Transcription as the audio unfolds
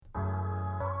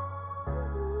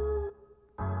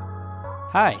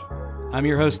Hi, I'm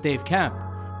your host Dave Kemp,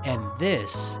 and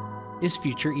this is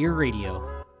Future Ear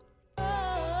Radio.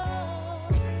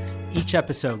 Each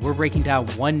episode, we're breaking down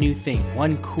one new thing,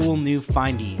 one cool new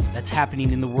finding that's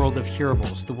happening in the world of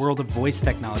hearables, the world of voice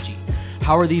technology.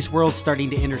 How are these worlds starting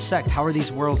to intersect? How are these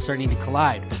worlds starting to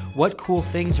collide? What cool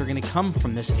things are going to come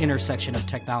from this intersection of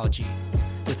technology?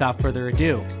 Without further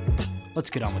ado, let's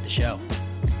get on with the show.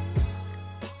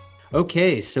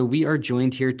 Okay, so we are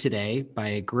joined here today by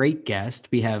a great guest.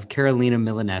 We have Carolina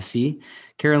Milanesi.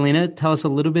 Carolina, tell us a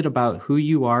little bit about who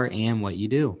you are and what you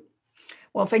do.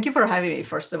 Well, thank you for having me,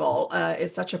 first of all.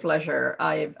 It's such a pleasure.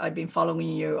 I've been following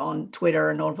you on Twitter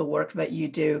and all the work that you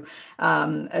do,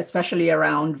 especially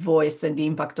around voice and the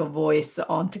impact of voice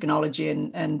on technology,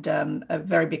 and a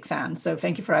very big fan. So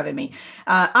thank you for having me.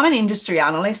 I'm an industry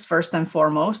analyst, first and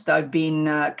foremost. I've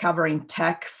been covering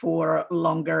tech for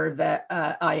longer than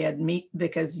I admit,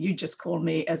 because you just called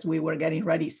me as we were getting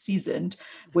ready seasoned,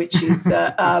 which is,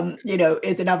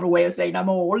 is another way of saying I'm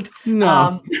old.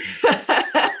 No.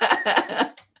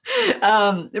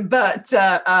 I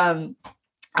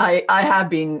have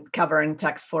been covering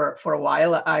tech for a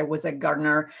while. I was at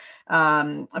Gartner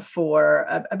for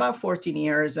about 14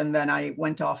 years, and then I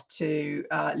went off to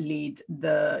lead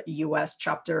the US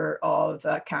chapter of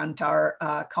Kantar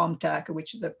Comtech,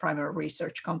 which is a primary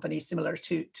research company similar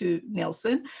to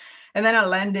Nielsen. And then I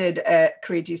landed at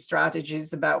Creative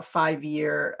Strategies about 5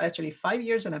 years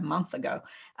and a month ago.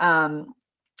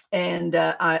 And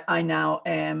I now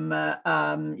am,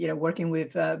 working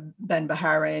with Ben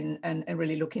Baharin and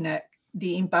really looking at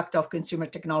the impact of consumer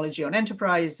technology on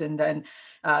enterprise, and then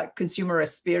consumer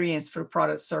experience for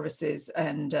products, services,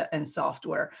 and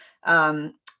software.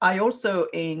 I also,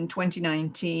 in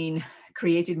 2019,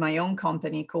 created my own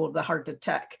company called The Heart of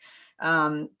Tech,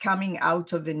 coming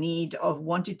out of the need of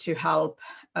wanting to help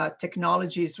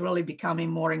technologies really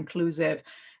becoming more inclusive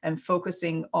and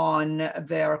focusing on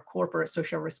their corporate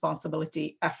social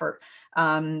responsibility effort,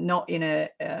 not in a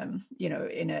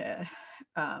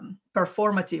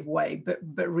performative way, but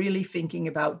really thinking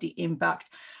about the impact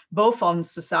both on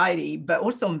society, but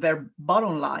also on their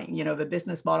bottom line, the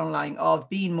business bottom line of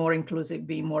being more inclusive,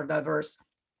 being more diverse,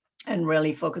 and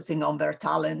really focusing on their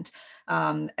talent,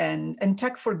 and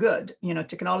tech for good.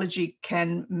 Technology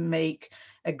can make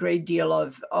a great deal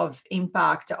of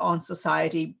impact on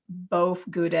society, both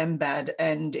good and bad,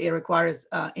 and it requires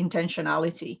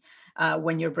intentionality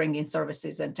when you're bringing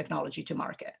services and technology to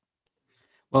market.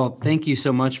 Well, thank you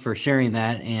so much for sharing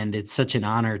that, and it's such an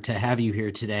honor to have you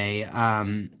here today.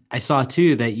 I saw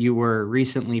too that you were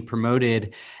recently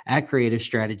promoted at Creative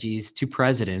Strategies to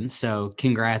president, so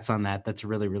congrats on that. That's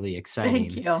really, really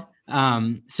exciting. Thank you.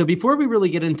 So before we really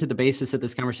get into the basis of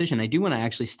this conversation, I do want to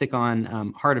actually stick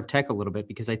on Heart of Tech a little bit,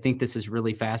 because I think this is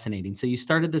really fascinating. So you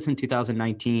started this in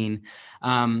 2019,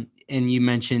 and you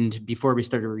mentioned before we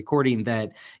started recording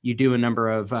that you do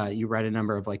you write a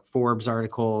number of like Forbes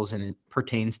articles, and it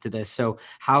pertains to this. So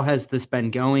how has this been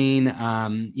going?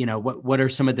 What are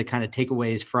some of the kind of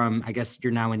takeaways from, I guess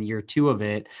you're now in year 2 of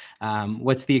it.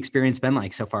 What's the experience been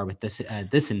like so far with this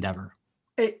endeavor?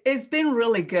 It's been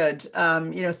really good.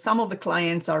 Some of the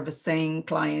clients are the same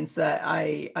clients that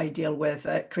I deal with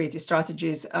at Creative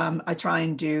Strategies. I try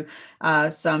and do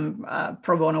some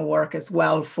pro bono work as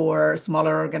well for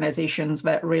smaller organizations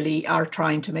that really are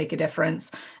trying to make a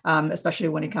difference, especially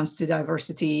when it comes to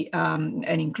diversity and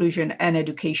inclusion and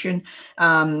education.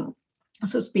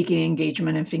 So speaking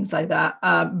engagement and things like that.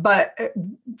 But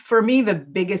for me, the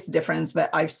biggest difference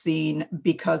that I've seen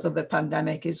because of the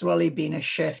pandemic is really been a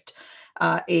shift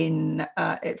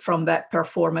from that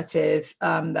performative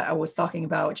that I was talking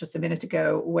about just a minute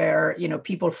ago, where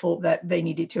people thought that they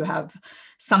needed to have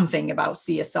something about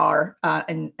CSR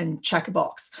and check a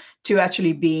box, to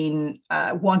actually being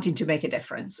wanting to make a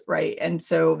difference, right? And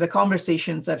so the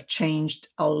conversations have changed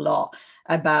a lot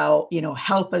about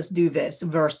help us do this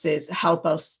versus help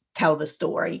us tell the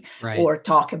story, right, or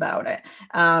talk about it.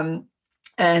 And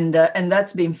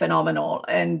that's been phenomenal.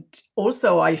 And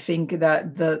also, I think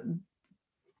that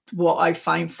what I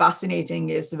find fascinating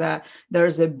is that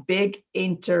there's a big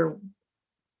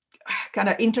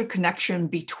interconnection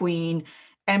between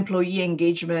employee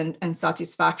engagement and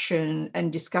satisfaction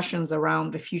and discussions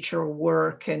around the future of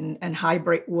work and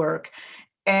hybrid work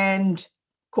and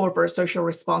corporate social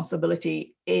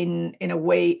responsibility in a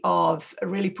way of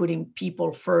really putting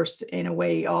people first, in a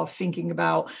way of thinking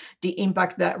about the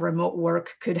impact that remote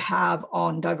work could have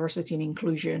on diversity and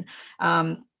inclusion.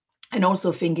 And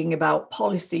also thinking about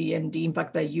policy and the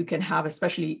impact that you can have,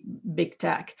 especially big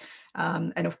tech,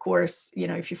 And of course,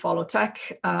 if you follow tech,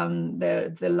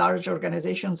 the large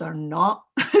organizations are not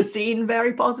seen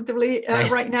very positively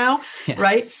right now,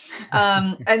 right?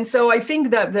 And so I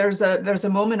think that there's a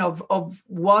moment of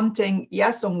wanting,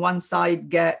 yes, on one side,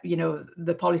 get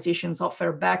the politicians off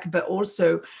their back, but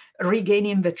also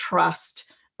regaining the trust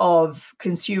of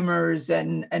consumers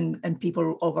and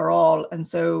people overall. And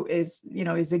so is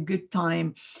a good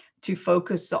time to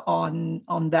focus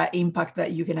on that impact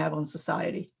that you can have on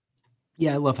society.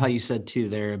 Yeah, I love how you said too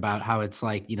there about how it's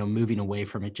like, moving away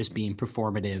from it just being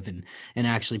performative and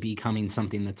actually becoming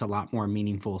something that's a lot more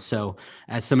meaningful. So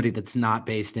as somebody that's not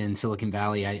based in Silicon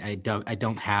Valley, I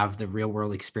don't have the real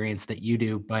world experience that you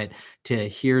do, but to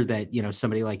hear that,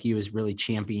 somebody like you is really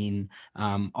championing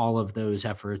all of those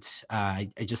efforts,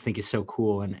 I just think is so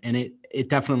cool. And it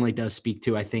definitely does speak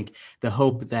to, I think, the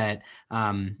hope that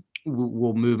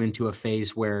we'll move into a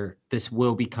phase where this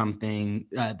will become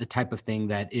the type of thing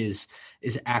that is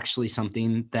actually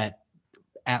something that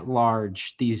at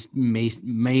large these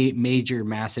major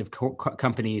massive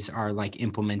companies are like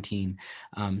implementing.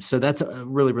 So that's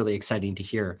really, really exciting to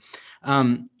hear.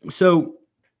 So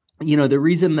the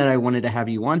reason that I wanted to have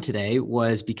you on today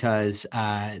was because,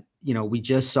 we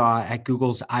just saw at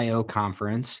Google's I/O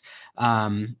conference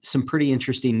some pretty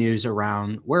interesting news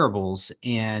around wearables.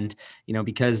 And,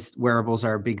 because wearables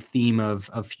are a big theme of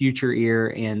Future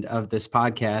Ear and of this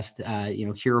podcast,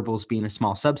 hearables being a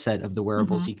small subset of the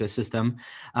wearables ecosystem,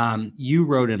 you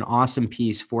wrote an awesome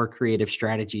piece for Creative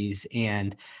Strategies.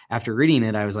 And after reading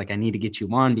it, I was like, I need to get you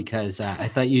on because I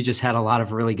thought you just had a lot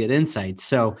of really good insights.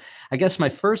 So I guess my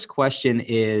first question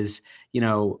is,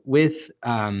 with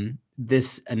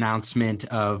this announcement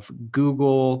of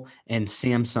Google and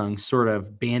Samsung sort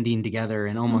of banding together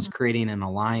and almost creating an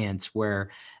alliance where,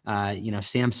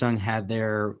 Samsung had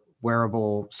their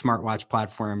wearable smartwatch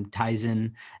platform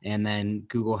Tizen, and then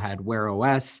Google had Wear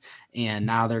OS, and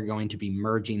now they're going to be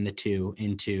merging the two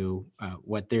into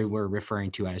what they were referring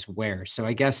to as Wear. So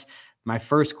I guess my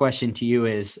first question to you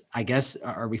is,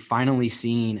 are we finally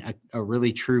seeing a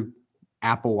really true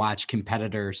Apple Watch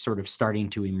competitor sort of starting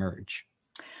to emerge?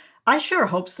 I sure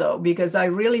hope so, because I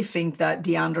really think that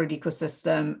the Android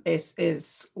ecosystem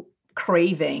is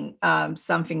craving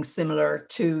something similar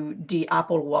to the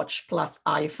Apple Watch plus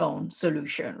iPhone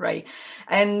solution, right?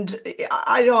 And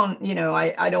I don't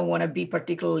want to be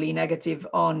particularly negative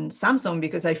on Samsung,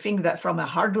 because I think that from a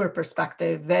hardware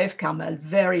perspective, they've come a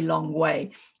very long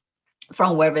way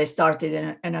from where they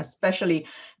started, and especially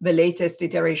the latest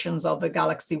iterations of the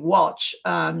Galaxy Watch,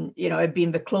 have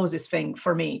been the closest thing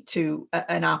for me to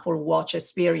an Apple Watch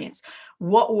experience.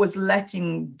 What was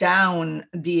letting down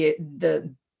the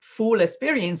full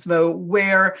experience, though,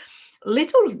 were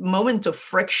little moment of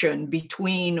friction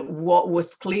between what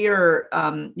was clear,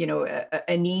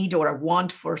 a need or a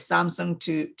want for Samsung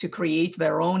to create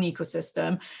their own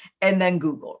ecosystem, and then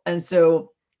Google. And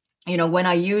so when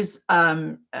I use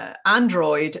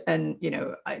Android, and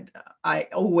I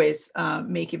always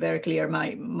make it very clear,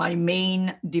 my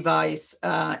main device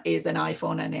is an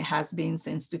iPhone, and it has been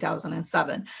since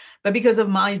 2007. But because of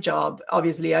my job,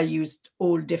 obviously, I used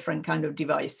all different kind of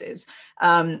devices.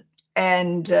 And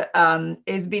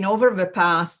it's been over the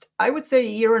past, I would say,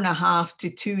 1.5 to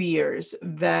 2 years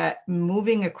that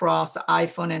moving across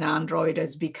iPhone and Android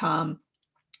has become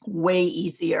way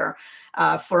easier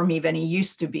for me than it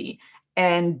used to be.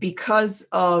 And because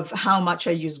of how much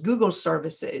I use Google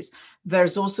services,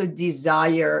 there's also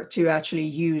desire to actually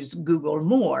use Google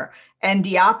more. And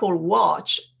the Apple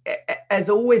Watch has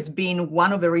always been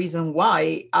one of the reasons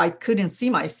why I couldn't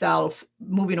see myself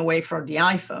moving away from the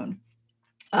iPhone.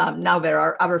 Now there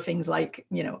are other things like,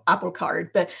 Apple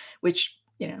Card, but which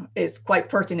is quite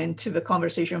pertinent to the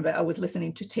conversation that I was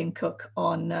listening to Tim Cook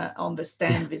on the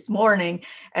stand this morning.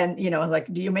 And,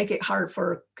 like, do you make it hard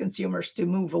for consumers to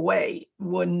move away?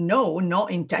 Well, no, not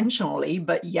intentionally,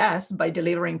 but yes, by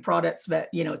delivering products that,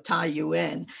 tie you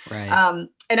in. Right.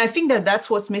 And I think that that's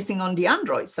what's missing on the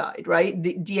Android side, right?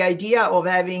 The idea of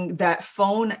having that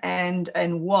phone and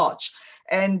watch.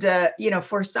 And,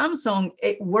 for Samsung,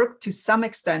 it worked to some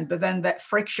extent, but then that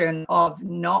friction of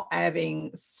not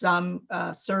having some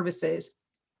services,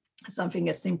 something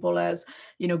as simple as,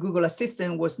 Google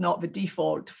Assistant was not the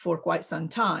default for quite some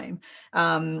time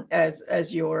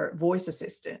as your voice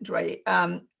assistant, right?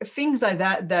 Things like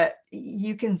that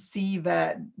you can see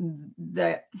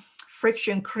that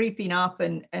friction creeping up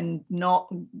and not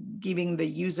giving the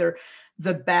user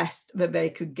the best that they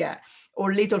could get.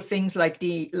 Or little things like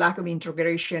the lack of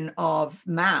integration of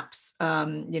maps.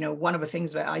 One of the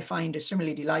things that I find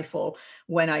extremely delightful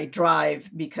when I drive,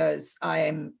 because I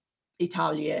am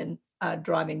Italian,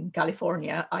 drive in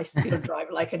California. I still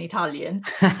drive like an Italian.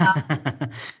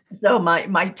 So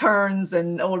my turns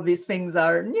and all these things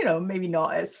are, maybe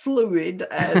not as fluid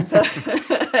as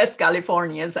as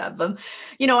Californians have them.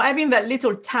 Having that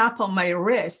little tap on my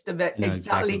wrist that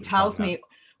exactly tells me,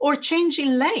 or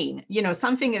changing lane,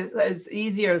 something as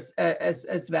easy as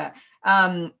that.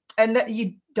 And that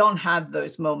you don't have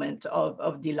those moments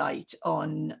of delight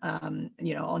on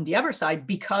on the other side,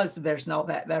 because there's no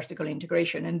that vertical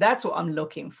integration, and that's what I'm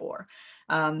looking for.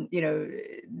 The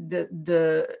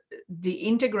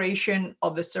integration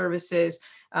of the services,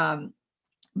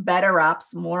 better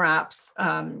apps, more apps.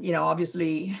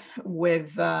 Obviously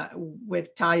with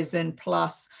Tizen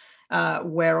plus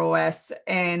Wear OS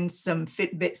and some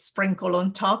Fitbit sprinkle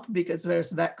on top, because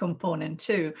there's that component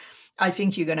too. I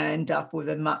think you're going to end up with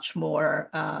a much more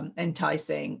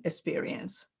enticing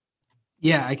experience.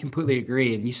 Yeah, I completely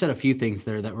agree. And you said a few things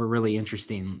there that were really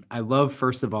interesting. I love,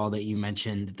 first of all, that you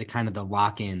mentioned the kind of the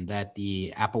lock-in that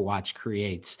the Apple Watch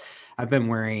creates. I've been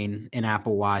wearing an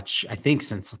Apple Watch, I think,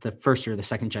 since the first or the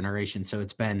second generation. So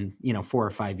it's been, 4 or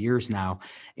 5 years now.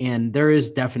 And there is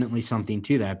definitely something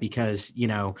to that, because,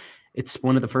 it's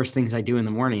one of the first things I do in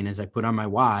the morning is I put on my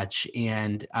watch,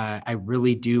 and I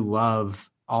really do love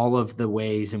all of the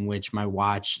ways in which my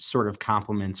watch sort of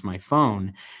complements my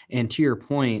phone. And to your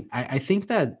point, I think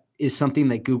that is something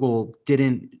that Google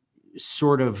didn't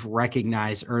sort of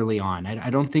recognize early on. I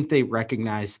don't think they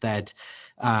recognized that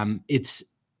it's,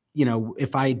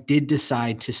 if I did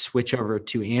decide to switch over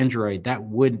to Android, that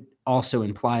would also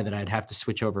imply that I'd have to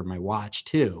switch over my watch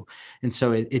too. And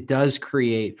so it does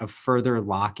create a further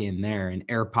lock in there. And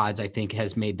AirPods, I think,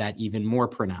 has made that even more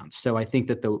pronounced. So I think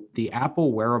that the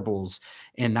Apple wearables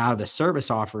and now the service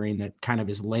offering that kind of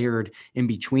is layered in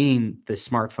between the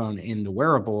smartphone and the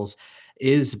wearables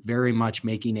is very much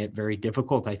making it very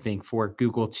difficult, I think, for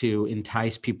Google to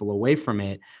entice people away from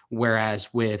it. Whereas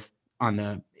on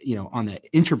the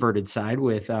introverted side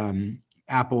with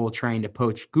Apple trying to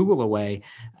poach Google away,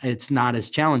 it's not as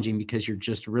challenging, because you're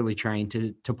just really trying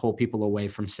to pull people away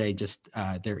from, say, just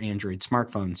their Android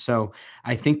smartphones. So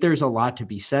I think there's a lot to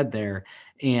be said there.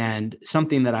 And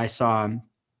something that I saw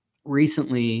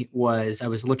recently was I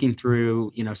was looking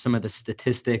through, some of the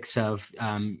statistics of,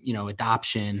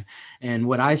 adoption. And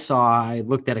what I saw, I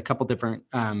looked at a couple different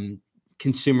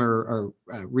consumer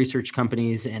or research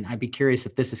companies, and I'd be curious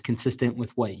if this is consistent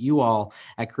with what you all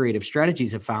at Creative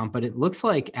Strategies have found. But it looks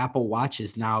like Apple Watch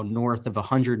is now north of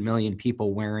 100 million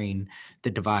people wearing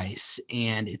the device,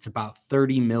 and it's about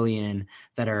 30 million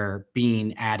that are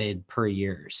being added per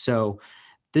year. So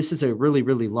this is a really,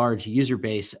 really large user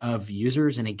base of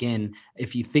users. And again,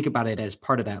 if you think about it as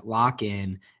part of that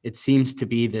lock-in, it seems to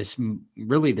be this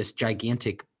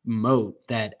gigantic moat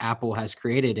that Apple has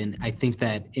created. And I think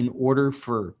that in order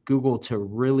for Google to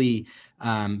really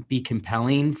be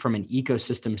compelling from an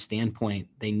ecosystem standpoint,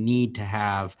 they need to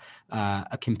have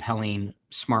a compelling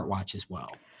smartwatch as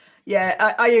well.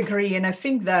 Yeah, I agree. And I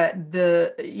think that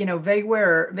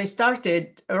they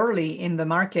started early in the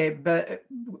market, but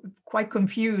quite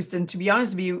confused. And to be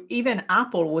honest with you, even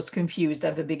Apple was confused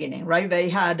at the beginning, right? They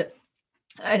had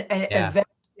a very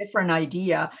different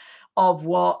idea of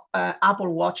what Apple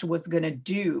Watch was going to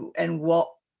do and what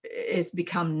it's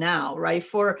become now, right?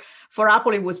 For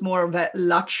Apple, it was more of a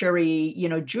luxury,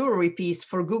 jewelry piece.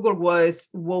 For Google was,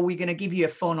 well, we're going to give you a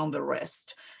phone on the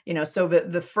wrist. So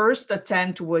the first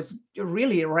attempt was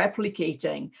really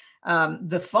replicating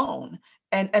the phone.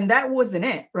 And that wasn't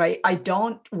it, right? I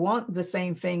don't want the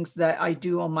same things that I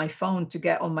do on my phone to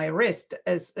get on my wrist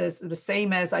as the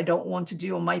same as I don't want to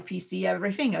do on my PC,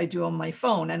 everything I do on my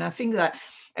phone. And I think that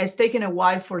it's taken a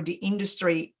while for the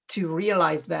industry to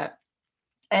realize that.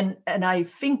 And I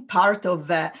think part of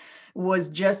that was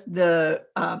just the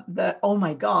oh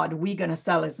my God, we're going to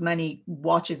sell as many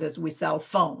watches as we sell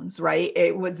phones, right?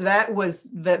 That was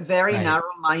the very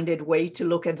narrow-minded way to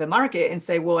look at the market and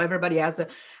say, well, everybody has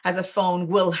a phone,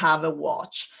 will have a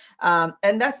watch.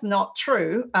 And that's not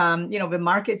true. The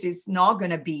market is not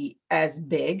going to be as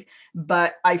big,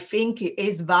 but I think it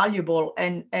is valuable,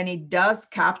 and it does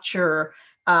capture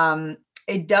the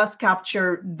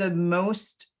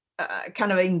most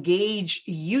kind of engaged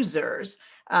users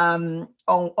on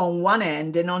one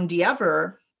end, and on the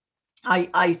other,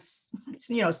 I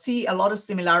see a lot of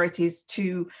similarities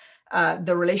to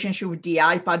the relationship with the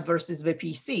iPad versus the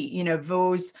PC.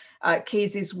 Those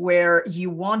cases where you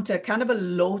want a kind of a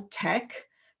low tech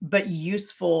but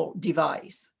useful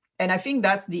device. And I think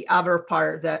that's the other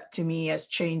part that to me has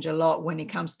changed a lot when it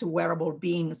comes to wearable,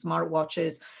 being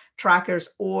smartwatches,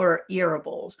 trackers, or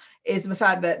earables, is the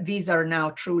fact that these are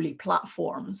now truly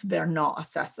platforms. They're not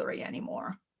accessory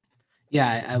anymore.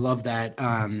 Yeah, I love that.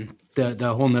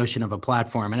 The whole notion of a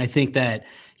platform. And I think that,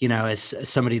 as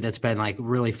somebody that's been like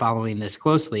really following this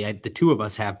closely, the two of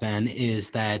us have been,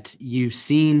 is that you've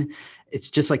seen, it's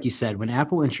just like you said, when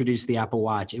Apple introduced the Apple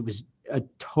Watch, it was a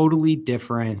totally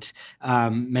different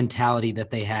mentality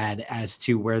that they had as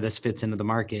to where this fits into the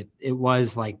market. It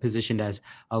was like positioned as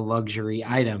a luxury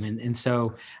item. And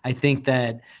so I think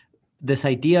that this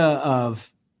idea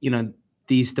of,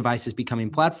 these devices becoming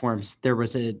platforms, there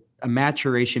was a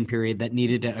maturation period that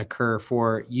needed to occur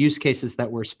for use cases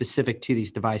that were specific to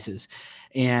these devices.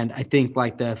 And I think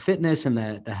like the fitness and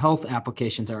the health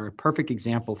applications are a perfect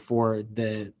example for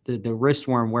the wrist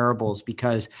worn wearables,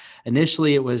 because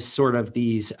initially it was sort of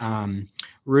these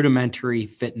rudimentary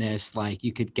fitness, like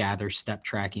you could gather step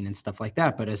tracking and stuff like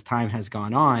that. But as time has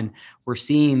gone on, we're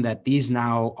seeing that these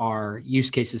now are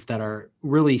use cases that are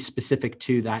really specific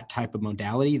to that type of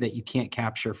modality that you can't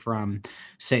capture from,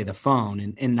 say, the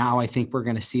phone. And now I think we're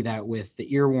going to see that with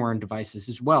the ear worn devices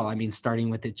as well. I mean,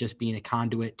 starting with it just being a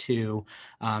conduit to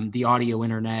the audio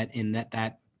internet, and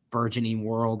that burgeoning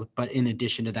world, but in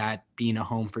addition to that, being a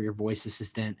home for your voice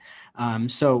assistant.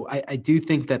 So I do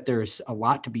think that there's a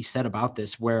lot to be said about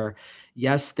this, where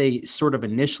yes, they sort of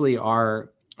initially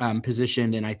are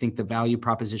positioned, and I think the value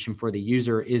proposition for the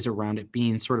user is around it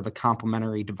being sort of a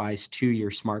complementary device to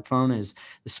your smartphone. As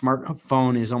the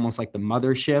smartphone is almost like the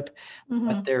mothership,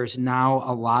 but there's now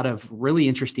a lot of really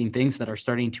interesting things that are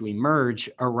starting to emerge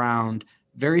around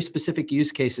very specific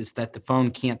use cases that the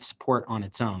phone can't support on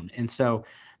its own. And so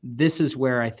this is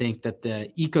where I think that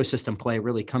the ecosystem play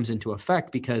really comes into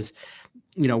effect, because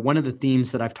one of the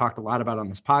themes that I've talked a lot about on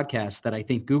this podcast that I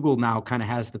think Google now kind of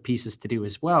has the pieces to do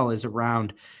as well is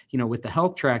around, with the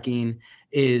health tracking,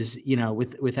 is,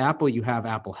 with Apple, you have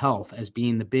Apple Health as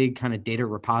being the big kind of data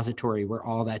repository where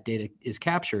all that data is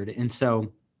captured. And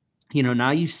so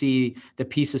now you see the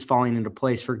pieces falling into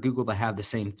place for Google to have the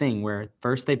same thing, where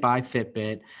first they buy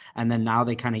Fitbit, and then now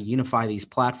they kind of unify these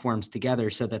platforms together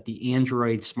so that the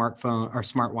Android smartphone or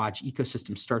smartwatch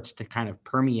ecosystem starts to kind of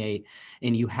permeate.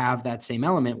 And you have that same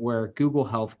element where Google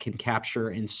Health can capture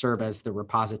and serve as the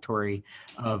repository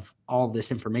of all this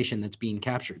information that's being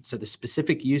captured. So the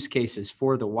specific use cases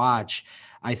for the watch,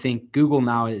 I think Google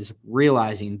now is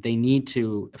realizing they need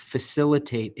to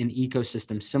facilitate an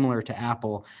ecosystem similar to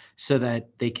Apple so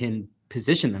that they can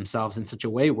position themselves in such a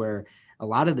way where a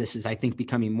lot of this is, I think,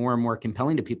 becoming more and more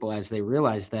compelling to people as they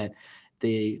realize that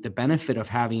the benefit of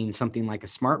having something like a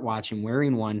smartwatch and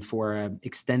wearing one for an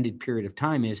extended period of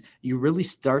time is you really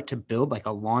start to build like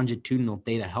a longitudinal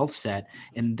data health set.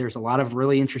 And there's a lot of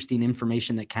really interesting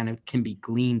information that kind of can be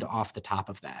gleaned off the top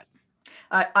of that.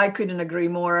 I couldn't agree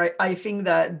more. I think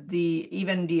that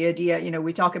even the idea,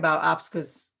 we talk about apps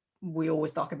because we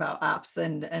always talk about apps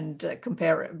and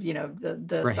compare,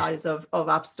 the Right. size of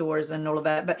app stores and all of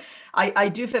that. But I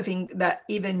do think that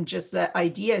even just the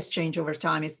ideas change over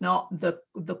time. It's not the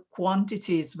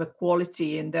quantities, the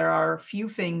quality, and there are a few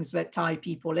things that tie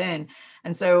people in.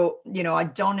 And so, I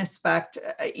don't expect,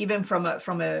 even from a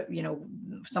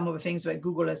some of the things that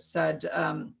Google has said,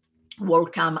 will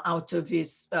come out of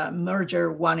this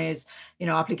merger. One is,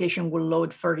 application will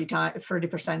load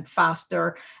 30%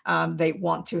 faster. They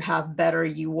want to have better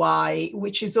UI,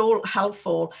 which is all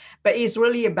helpful, but it's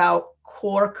really about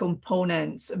core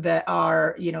components that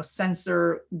are,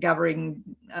 sensor gathering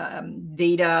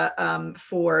data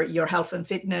for your health and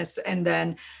fitness, and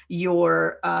then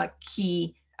your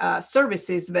key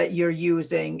services that you're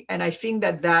using. And I think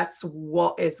that that's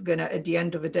what is going to, at the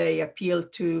end of the day, appeal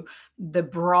to the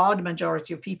broad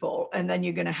majority of people. And then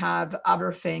you're going to have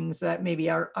other things that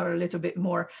maybe are a little bit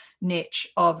more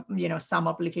niche of, some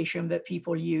application that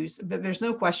people use. But there's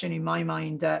no question in my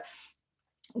mind that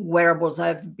wearables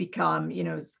have become,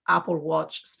 Apple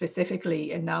Watch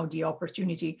specifically, and now the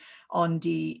opportunity on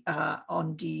the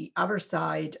other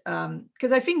side,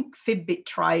 because I think Fitbit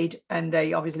tried, and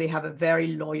they obviously have a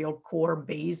very loyal core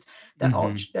base that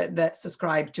that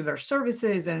subscribe to their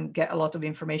services and get a lot of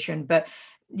information, but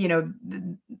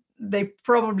they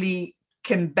probably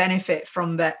can benefit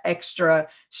from that extra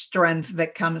strength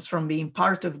that comes from being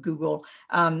part of Google,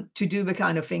 to do the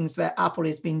kind of things that Apple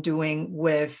has been doing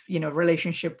with,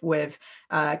 relationship with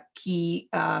key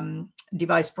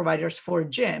device providers for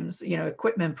gyms,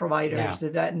 equipment providers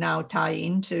that now tie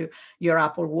into your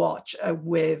Apple Watch,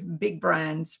 with big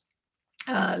brands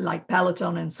like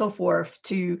Peloton and so forth,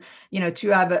 to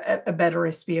have a better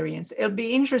experience. It'll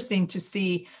be interesting to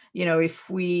see, if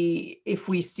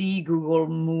we see Google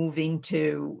moving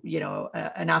to,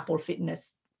 an Apple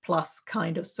Fitness Plus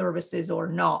kind of services or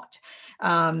not.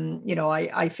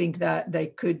 I think that they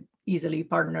could easily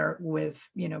partner with,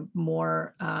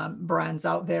 more brands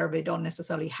out there. They don't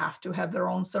necessarily have to have their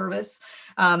own service,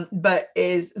 but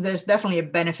there's definitely a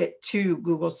benefit to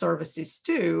Google services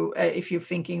too. If you're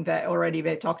thinking that already,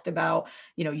 they talked about,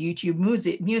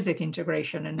 YouTube music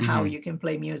integration and how you can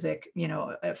play music,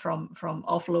 from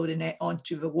offloading it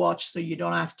onto the watch, so you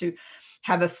don't have to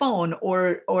have a phone,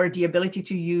 or the ability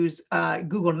to use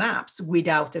Google Maps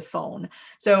without a phone.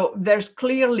 So there's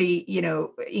clearly,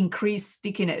 increased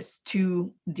stickiness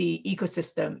to the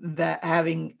ecosystem that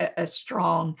having a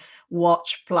strong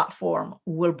watch platform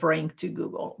will bring to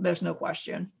Google. There's no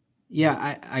question. Yeah,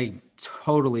 I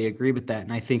totally agree with that.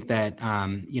 And I think that,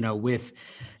 with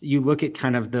you look at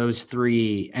kind of those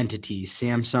three entities,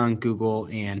 Samsung, Google,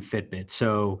 and Fitbit.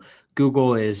 So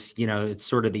Google is, it's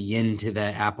sort of the yin to the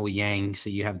Apple yang. So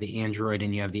you have the Android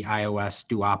and you have the iOS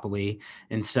duopoly.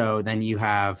 And so then you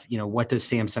have, what does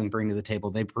Samsung bring to the table?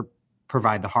 They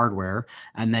provide the hardware.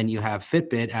 And then you have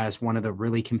Fitbit as one of the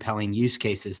really compelling use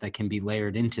cases that can be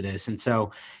layered into this. And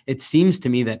so it seems to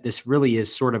me that this really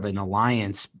is sort of an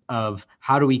alliance of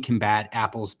how do we combat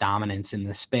Apple's dominance in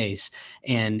this space.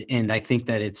 And I think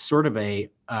that it's sort of a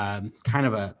kind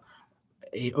of a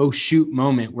oh shoot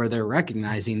moment where they're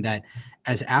recognizing that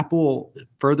as Apple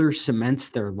further cements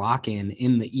their lock-in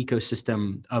in the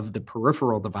ecosystem of the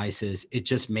peripheral devices, it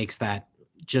just makes that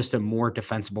just a more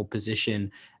defensible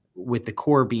position, with the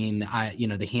core being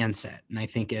the handset. And I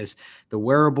think as the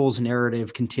wearables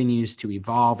narrative continues to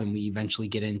evolve and we eventually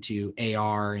get into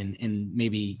AR and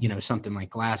maybe something like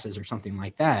glasses or something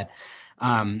like that,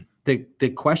 the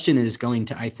question is going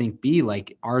to, I think, be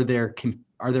like, are there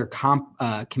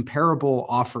comparable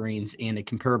offerings and a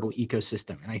comparable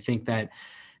ecosystem? And I think that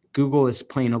Google is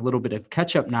playing a little bit of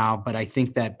catch up now, but I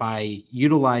think that by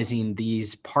utilizing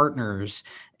these partners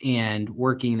and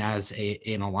working as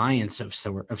an alliance of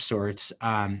sorts,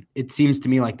 it seems to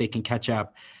me like they can catch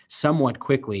up somewhat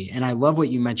quickly. And I love what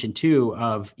you mentioned too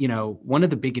of, one of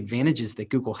the big advantages that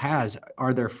Google has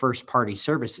are their first party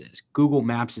services. Google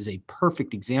Maps is a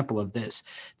perfect example of this.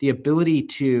 The ability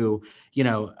to,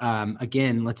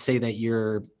 again, let's say that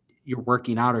you're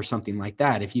working out or something like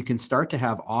that. If you can start to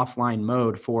have offline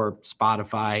mode for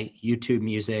Spotify, YouTube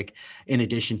Music, in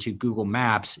addition to Google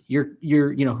Maps, you're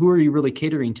who are you really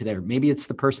catering to there? Maybe it's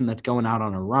the person that's going out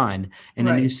on a run in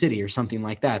a new city or something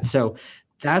like that. So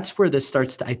that's where this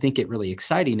starts to, I think, get really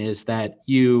exciting, is that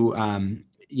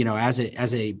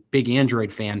as a big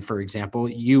Android fan, for example,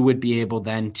 you would be able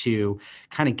then to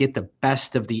kind of get the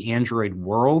best of the Android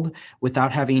world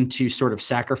without having to sort of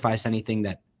sacrifice anything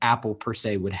that Apple per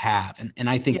se would have. And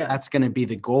I think that's going to be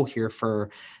the goal here for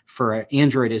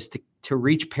Android, is to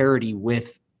reach parity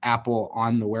with Apple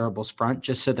on the wearables front,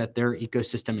 just so that their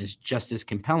ecosystem is just as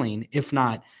compelling, if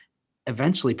not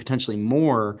eventually potentially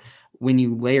more, when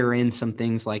you layer in some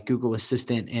things like Google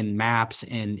Assistant and Maps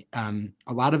and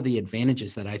a lot of the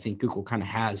advantages that I think Google kind of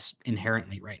has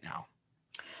inherently right now.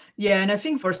 Yeah, and I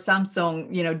think for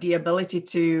Samsung, the ability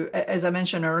to, as I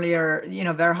mentioned earlier,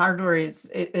 their hardware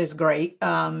is great,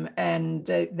 and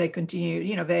they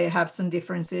continue. They have some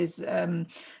differences.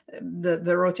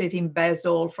 The rotating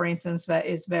bezel, for instance, that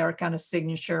is their kind of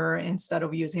signature, instead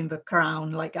of using the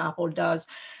crown like Apple does.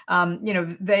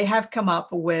 They have come up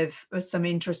with some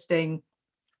interesting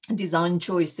design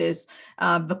choices.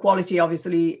 The quality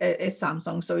obviously is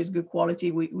Samsung, so it's good quality.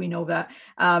 We know that,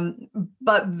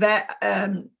 but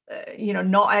that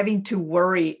not having to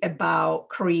worry about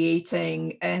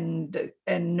creating and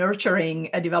nurturing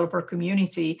a developer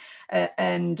community,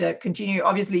 and continue.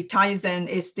 Obviously, Tizen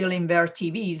is still in their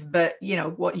TVs, but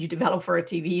what you develop for a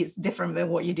TV is different than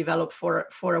what you develop for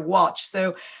a watch.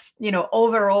 So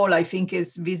overall, I think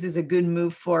this is a good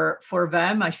move for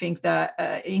them. I think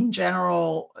that in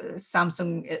general,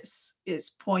 Samsung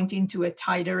is pointing to a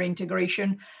tighter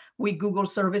integration with Google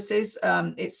services.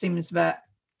 It seems that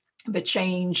the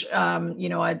change,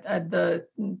 at the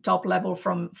top level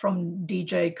from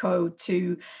DJ Code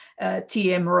to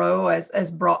TM Rowe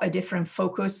has brought a different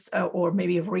focus, or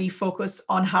maybe a refocus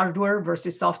on hardware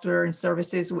versus software and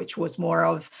services, which was more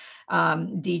of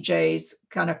DJ's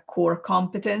kind of core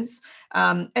competence.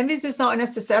 And this is not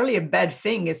necessarily a bad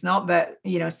thing. It's not that,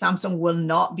 Samsung will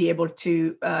not be able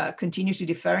to continue to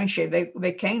differentiate.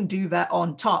 They can do that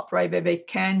on top, right? They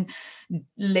can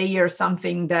layer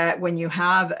something that when you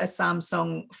have a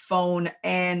Samsung phone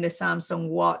and a Samsung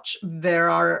watch, there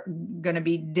are going to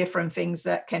be different things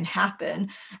that can happen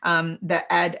that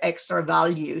add extra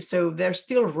value. So there's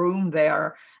still room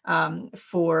there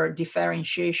for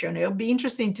differentiation. It'll be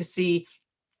interesting to see,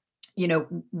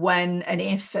 when and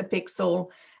if a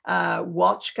Pixel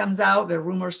watch comes out. The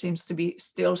rumor seems to be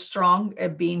still strong.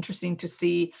 It'd be interesting to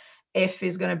see if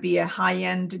it's going to be a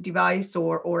high-end device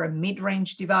or a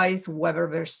mid-range device, whether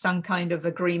there's some kind of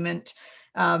agreement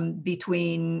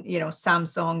between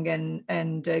Samsung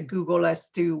and Google as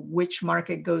to which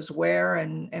market goes where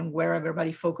and where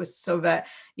everybody focuses, so that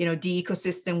the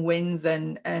ecosystem wins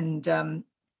and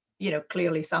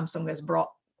clearly Samsung has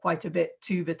brought quite a bit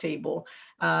to the table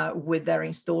with their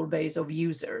installed base of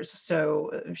users.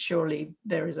 So surely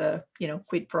there is a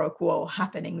quid pro quo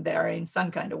happening there in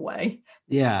some kind of way.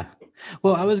 Yeah.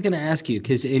 Well, I was going to ask you,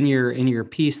 because in your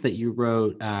piece that you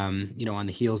wrote, on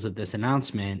the heels of this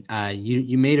announcement,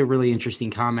 you made a really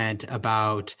interesting comment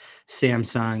about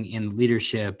Samsung and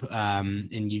leadership,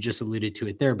 and you just alluded to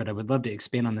it there. But I would love to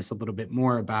expand on this a little bit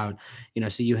more about,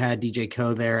 so you had DJ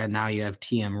Ko there, and now you have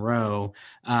TM Rowe.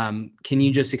 Can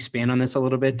you just expand on this a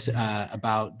little bit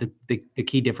about the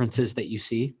key differences that you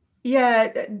see? Yeah,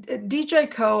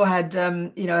 DJ Ko had,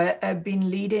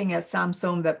 been leading at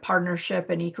Samsung the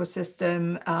partnership and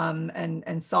ecosystem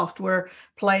and software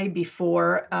play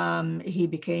before he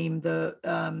became the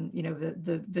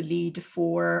lead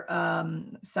for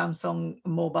Samsung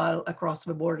Mobile across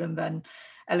the board, and then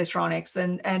electronics.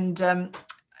 And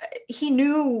he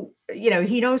knew,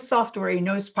 he knows software, he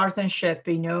knows partnership,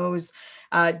 he knows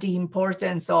the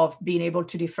importance of being able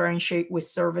to differentiate with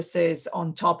services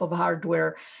on top of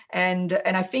hardware. And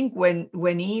I think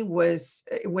when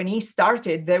he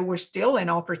started, there was still an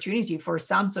opportunity for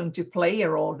Samsung to play a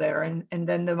role there, and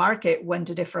then the market went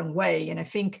a different way. And I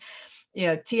think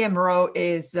TM Rowe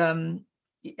is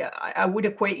I would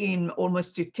equate him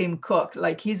almost to Tim Cook.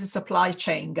 Like, he's a supply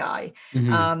chain guy.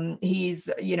 Mm-hmm. He's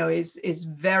is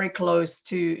very close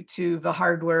to the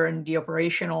hardware and the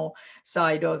operational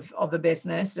side of the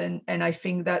business, and I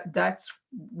think that's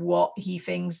what he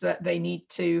thinks that they need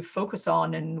to focus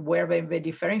on and where they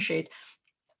differentiate.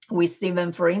 We see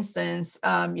them, for instance,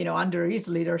 under his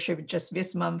leadership just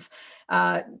this month,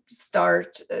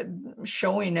 start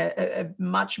showing a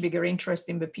much bigger interest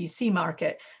in the PC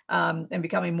market and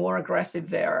becoming more aggressive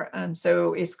there. And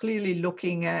so it's clearly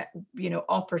looking at,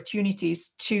 opportunities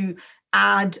to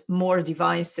add more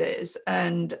devices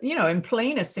and, and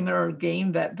playing a similar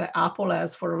game that Apple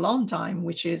has for a long time,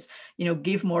 which is,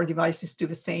 give more devices to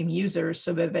the same users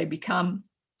so that they become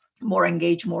more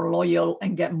engaged, more loyal,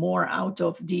 and get more out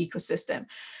of the ecosystem.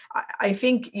 I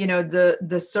think,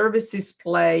 the services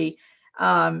play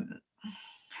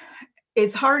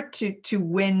is hard to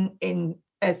win in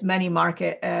as many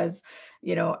market as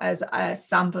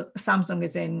Samsung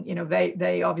is in.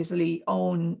 They obviously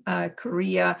own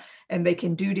Korea, and they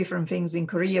can do different things in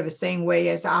Korea the same way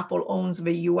as Apple owns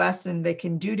the US, and they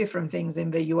can do different things in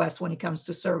the US when it comes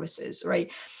to services, right?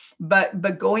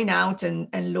 But going out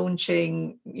and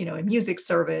launching, a music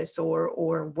service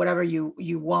or whatever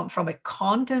you want from a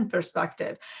content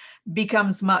perspective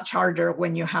becomes much harder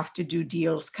when you have to do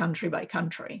deals country by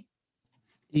country.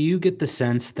 Do you get the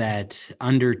sense that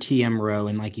under TM Rowe,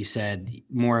 and like you said,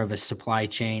 more of a supply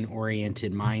chain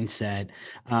oriented mindset,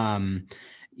 and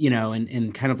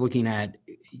kind of looking at,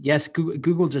 yes,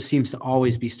 Google just seems to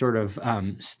always be sort of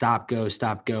stop,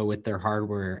 go with their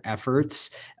hardware efforts.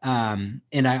 And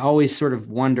I always sort of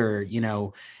wonder,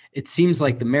 it seems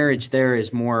like the marriage there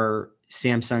is more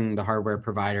Samsung, the hardware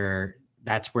provider.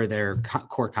 That's where their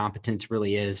core competence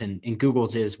really is. And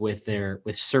Google's is with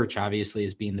search, obviously,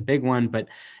 as being the big one, but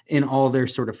in all their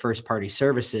sort of first party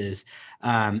services.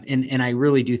 And I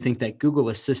really do think that Google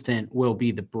Assistant will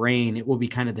be the brain. It will be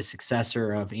kind of the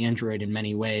successor of Android in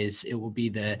many ways. It will be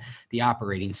the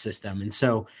operating system. And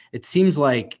so it seems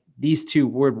like these two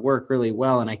would work really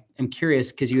well. And I'm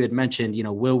curious, because you had mentioned,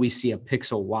 will we see a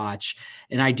Pixel Watch?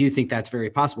 And I do think that's very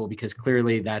possible, because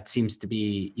clearly that seems to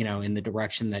be, in the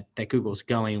direction that Google's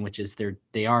going, which is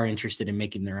they are interested in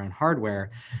making their own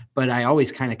hardware. But I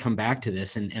always kind of come back to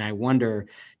this, and I wonder,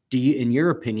 do you, in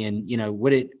your opinion,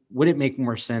 would it make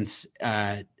more sense,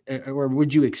 or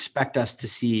would you expect us to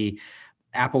see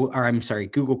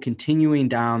Google continuing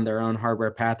down their own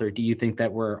hardware path, or do you think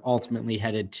that we're ultimately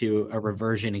headed to a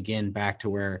reversion again back to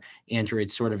where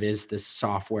Android sort of is the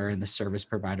software and the service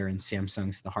provider and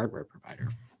Samsung's the hardware provider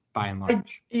by and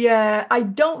large? I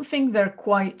don't think they're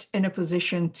quite in a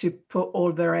position to put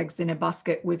all their eggs in a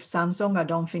basket with Samsung. I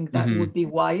don't think that would be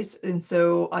wise. And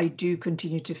so I do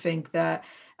continue to think that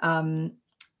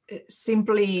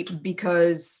simply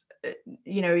because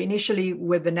initially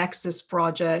with the Nexus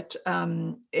project,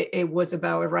 it was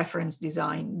about a reference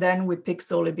design. Then with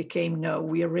Pixel, it became, no,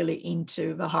 we are really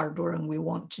into the hardware and we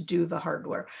want to do the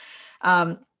hardware.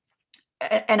 And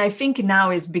I think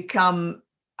now it's become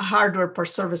hardware per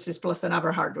services plus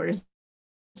another hardware.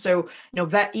 So,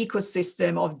 that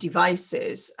ecosystem of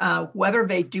devices, whether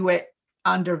they do it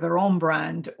under their own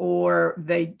brand, or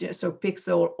so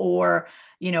Pixel, or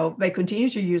they continue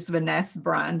to use the Nest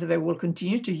brand, they will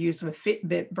continue to use the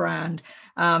Fitbit brand.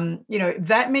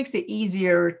 That makes it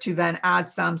easier to then add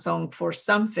Samsung for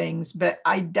some things, but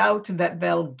I doubt that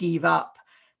they'll give up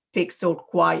Pixel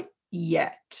quite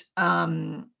yet.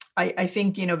 I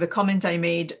think the comment I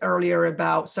made earlier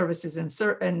about services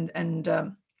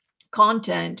and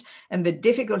content and the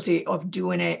difficulty of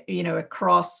doing it,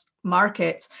 across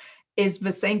markets, is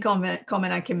the same comment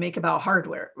I can make about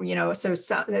hardware. So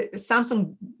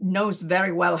Samsung knows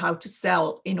very well how to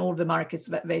sell in all the markets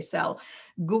that they sell.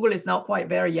 Google is not quite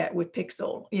there yet with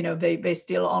Pixel. They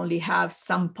still only have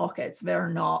some pockets. They're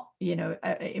not,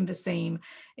 in the same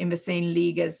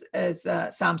league as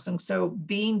Samsung. So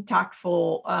being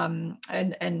tactful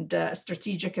and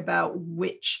strategic about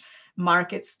which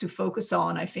markets to focus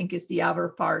on, I think, is the other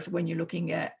part when you're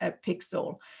looking at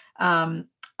Pixel.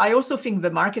 I also think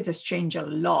the market has changed a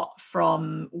lot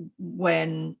from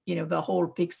when the whole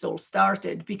Pixel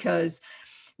started, because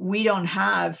we don't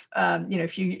have,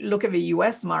 if you look at the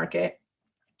US market,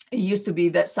 it used to be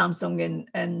that Samsung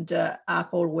and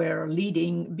Apple were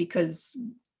leading because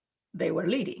they were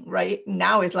leading, right?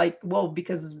 Now it's like, well,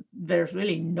 because there's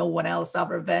really no one else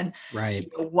other than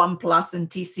OnePlus and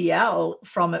TCL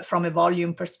from a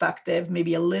volume perspective,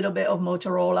 maybe a little bit of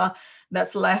Motorola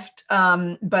that's left,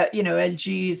 but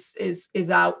LG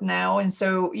is out now, and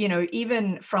so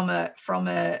even from a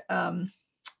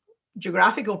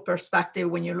geographical perspective,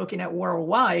 when you're looking at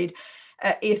worldwide,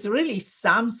 it's really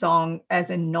Samsung as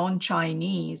a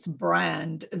non-Chinese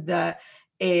brand that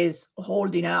is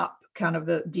holding up kind of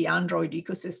the Android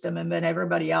ecosystem, and then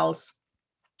everybody else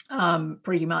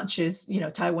pretty much is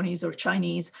Taiwanese or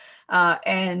Chinese,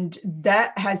 and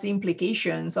that has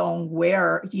implications on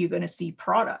where you're going to see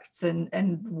products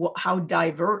and how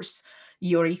diverse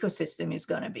your ecosystem is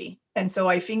going to be. And so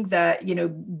I think that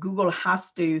Google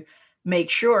has to make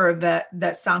sure that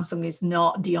Samsung is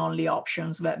not the only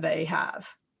options that they have.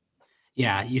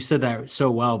 Yeah, you said that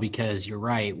so well, because you're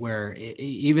right, where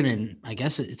even in, I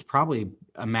guess it's probably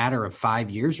a matter of 5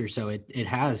 years or so, it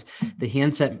has, the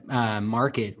handset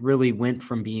market really went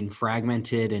from being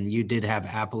fragmented, and you did have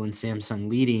Apple and Samsung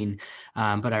leading.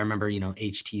 But I remember,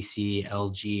 HTC,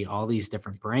 LG, all these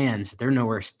different brands, they're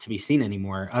nowhere to be seen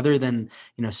anymore, other than,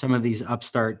 some of these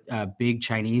upstart big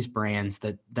Chinese brands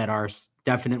that are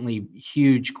definitely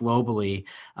huge globally.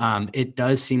 It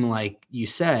does seem like you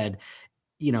said,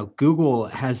 Google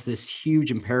has this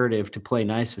huge imperative to play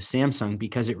nice with Samsung,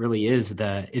 because it really is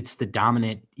it's the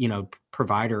dominant,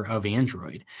 provider of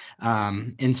Android.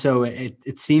 And so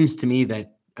it seems to me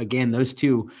that, again, those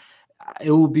two,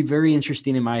 it will be very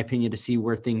interesting, in my opinion, to see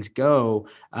where things go.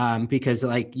 Because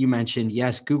like you mentioned,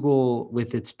 yes, Google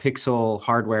with its Pixel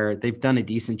hardware, they've done a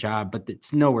decent job, but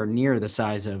it's nowhere near the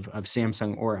size of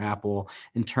Samsung or Apple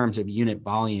in terms of unit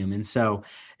volume. And so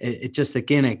it just,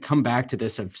 again, I come back to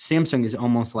this of Samsung is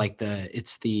almost like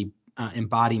it's the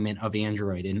embodiment of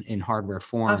Android in hardware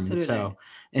form. Absolutely.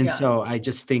 So I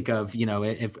just think of,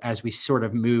 if as we sort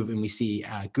of move and we see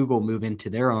Google move into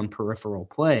their own peripheral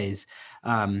plays,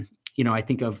 I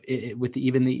think of it with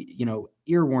even the,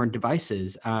 ear-worn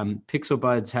devices. Pixel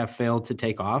Buds have failed to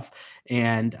take off,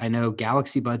 and I know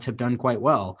Galaxy Buds have done quite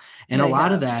well. And a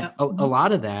lot of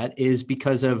that is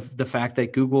because of the fact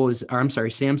that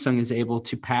Samsung is able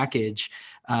to package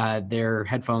their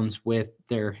headphones with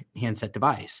their handset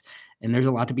device. And there's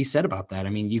a lot to be said about that. I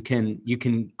mean, you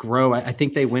can grow. I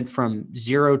think they went from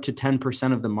 0 to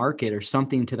 10% of the market or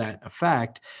something to that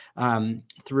effect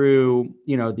through,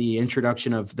 the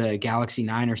introduction of the Galaxy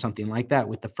 9 or something like that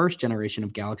with the first generation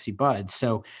of Galaxy Buds.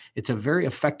 So it's a very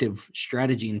effective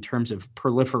strategy in terms of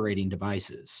proliferating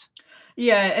devices.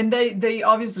 Yeah, and they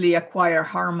obviously acquire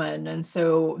Harman, and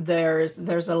so there's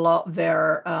a lot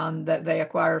there that they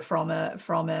acquire from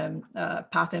a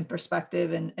patent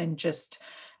perspective and just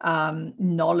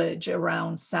knowledge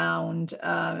around sound,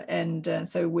 and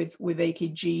so with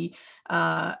AKG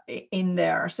in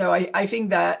there. So I think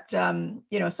that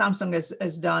Samsung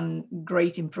has done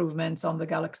great improvements on the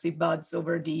Galaxy Buds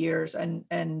over the years, and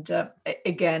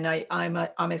again,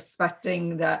 I'm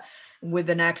expecting that with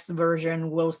the next version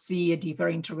we'll see a deeper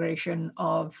integration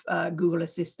of Google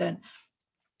Assistant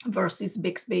versus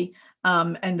Bixby,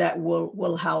 and that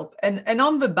will help. And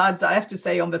on the buds, I have to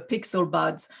say, on the Pixel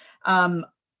Buds,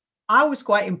 I was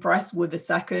quite impressed with the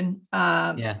second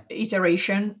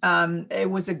iteration. It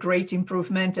was a great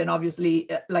improvement. And obviously,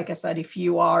 like I said, if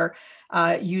you are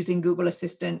using Google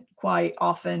Assistant quite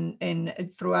often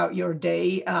throughout your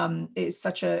day, it's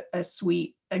such a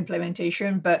sweet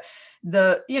implementation. But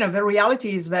the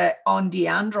reality is that on the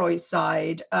Android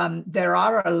side, there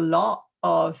are a lot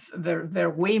there are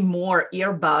way more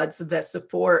earbuds that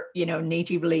support,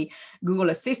 natively Google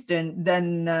Assistant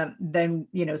than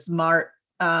smart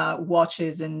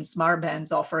watches and smart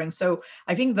bands offering. So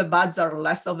I think the buds are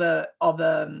less of a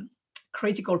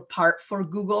critical part for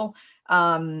Google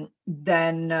than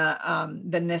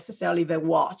necessarily the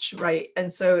watch, right?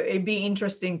 And so it'd be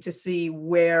interesting to see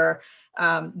where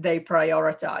they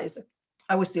prioritize.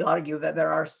 I would still argue that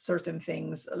there are certain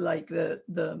things like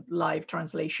the live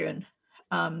translation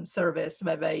service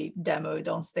that they demoed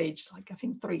on stage, like I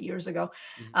think 3 years ago.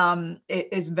 It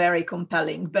is very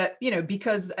compelling, but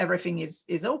because everything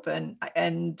is open,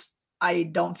 and I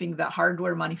don't think that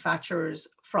hardware manufacturers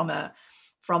from a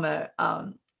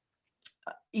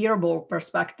earball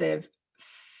perspective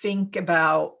think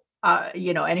about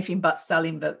anything but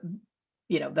selling the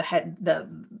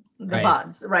Right.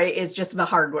 buds, right? It's just the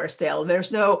hardware sale.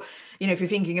 There's no, if you're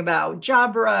thinking about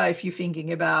Jabra, if you're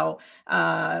thinking about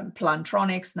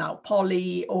Plantronics, now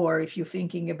Poly, or if you're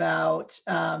thinking about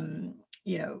all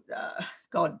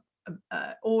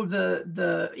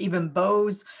the even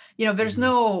Bose, there's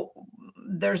no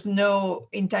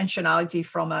intentionality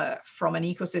from an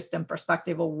ecosystem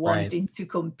perspective of wanting to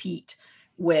compete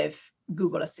with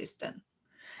Google Assistant.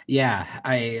 Yeah,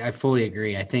 I fully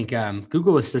agree. I think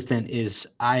Google Assistant is,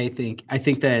 I think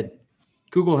that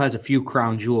Google has a few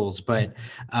crown jewels, but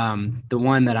the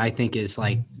one that I think is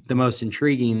like the most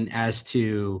intriguing as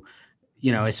to,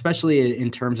 especially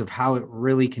in terms of how it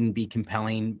really can be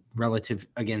compelling relative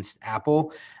against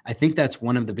Apple. I think that's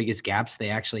one of the biggest gaps they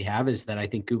actually have, is that I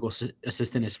think Google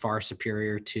Assistant is far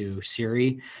superior to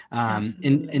Siri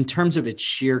in terms of its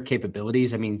sheer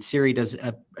capabilities. I mean, Siri does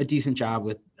a decent job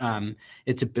with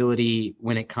its ability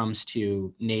when it comes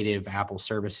to native Apple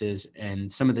services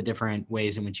and some of the different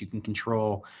ways in which you can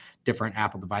control different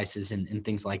Apple devices and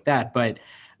things like that. But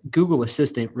Google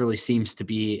Assistant really seems to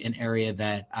be an area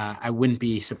that I wouldn't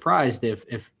be surprised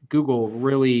if Google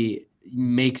really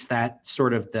makes that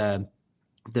sort of the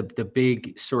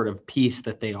big sort of piece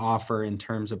that they offer in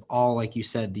terms of all, like you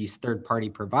said, these third-party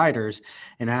providers.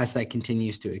 And as that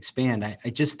continues to expand,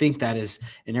 I just think that is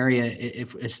an area,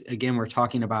 if again, we're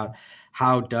talking about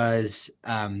how does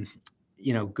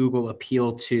Google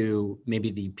appeal to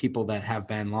maybe the people that have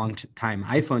been long time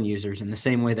iPhone users in the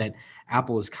same way that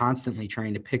Apple is constantly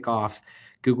trying to pick off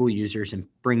Google users and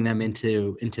bring them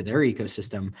into their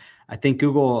ecosystem. I think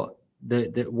Google,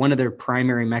 the one of their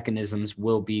primary mechanisms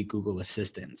will be Google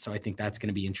Assistant. So I think that's going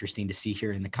to be interesting to see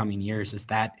here in the coming years as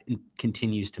that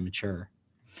continues to mature.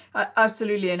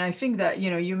 Absolutely. And I think that,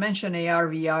 you mentioned AR,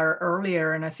 VR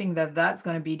earlier, and I think that that's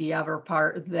going to be the other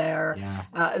part there,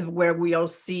 where we'll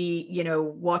see,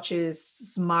 watches,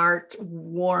 smart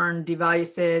worn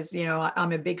devices.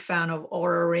 I'm a big fan of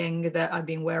Oura Ring that I've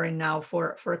been wearing now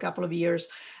for a couple of years.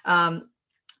 But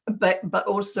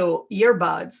also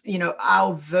earbuds,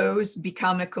 how those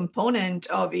become a component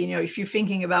of, if you're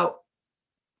thinking about,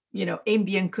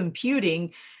 ambient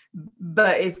computing,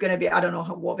 but it's going to be, I don't know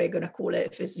what they're going to call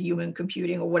it, if it's human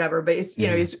computing or whatever, but it's,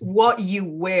 it's what you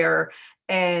wear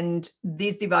and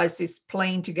these devices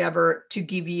playing together to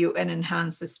give you an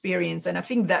enhanced experience. And I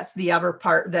think that's the other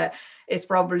part that is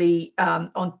probably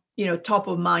on, top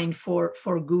of mind for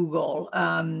Google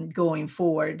going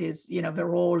forward, is, the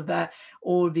role that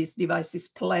all these devices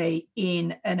play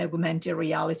in an augmented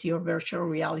reality or virtual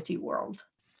reality world.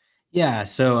 Yeah,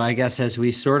 so I guess as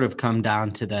we sort of come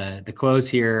down to the close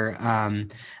here, I'm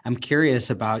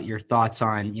curious about your thoughts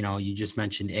on, you just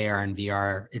mentioned AR and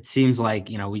VR. It seems like,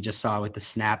 we just saw with the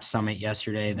Snap Summit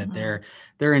yesterday that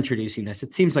they're introducing this.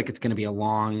 It seems like it's going to be a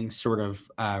long sort of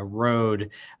road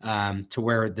to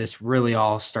where this really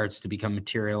all starts to become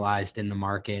materialized in the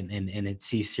market and it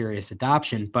sees serious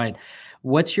adoption. But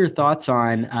what's your thoughts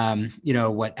on,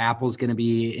 what Apple's going to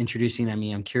be introducing? I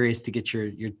mean, I'm curious to get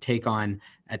your take on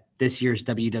at this year's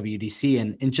WWDC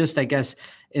and just, I guess,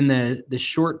 in the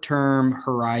short-term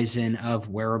horizon of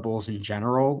wearables in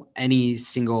general, any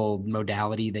single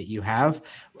modality that you have,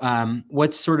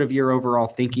 what's sort of your overall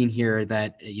thinking here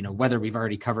that, whether we've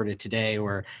already covered it today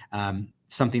or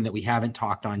something that we haven't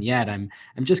talked on yet, I'm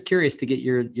just curious to get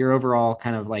your overall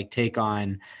kind of like take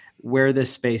on where this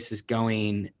space is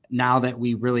going now that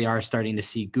we really are starting to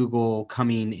see Google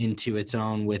coming into its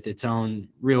own with its own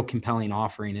real compelling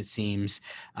offering, it seems.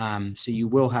 So you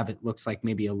will have, it looks like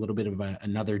maybe a little bit of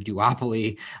another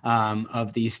duopoly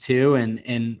of these two.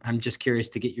 And I'm just curious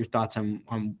to get your thoughts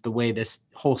on the way this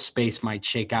whole space might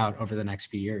shake out over the next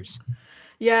few years.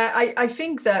 Yeah, I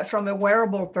think that from a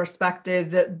wearable perspective,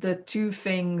 the two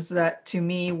things that to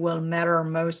me will matter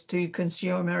most to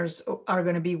consumers are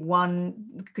going to be,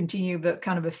 one, continue the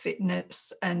kind of a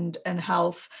fitness and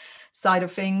health side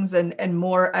of things, and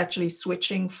more actually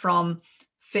switching from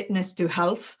fitness to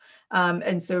health.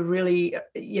 And so really,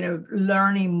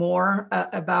 learning more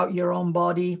about your own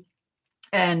body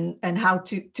and how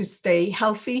to stay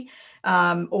healthy,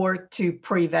 or to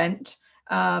prevent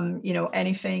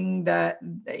anything that,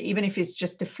 even if it's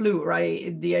just the flu,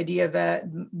 right? The idea that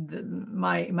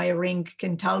my ring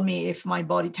can tell me if my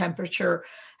body temperature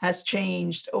has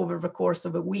changed over the course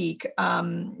of a week,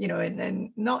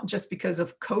 and not just because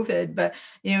of COVID, but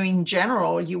in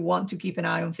general, you want to keep an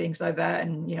eye on things like that,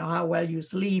 and how well you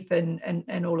sleep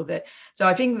and all of it. So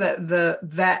I think that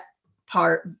that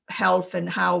part, health, and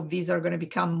how these are going to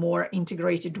become more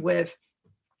integrated with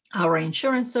our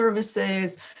insurance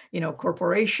services,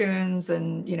 corporations,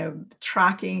 and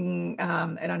tracking.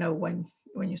 And I know when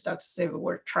you start to say the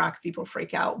word track, people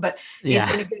freak out, but in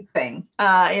a good thing,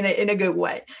 in a good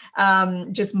way.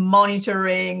 Just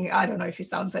monitoring. I don't know if it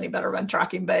sounds any better than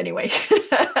tracking, but anyway.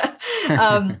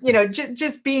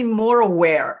 Just being more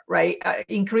aware, right?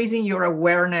 Increasing your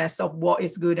awareness of what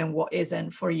is good and what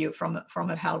isn't for you from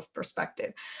a health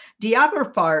perspective. The other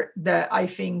part that I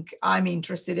think I'm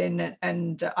interested in,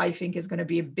 and I think is going to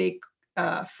be a big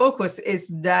focus, is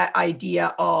that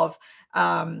idea of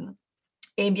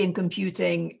ambient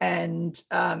computing, and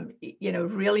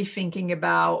really thinking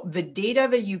about the data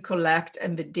that you collect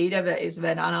and the data that is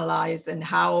then analyzed, and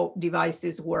how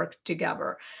devices work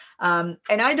together. And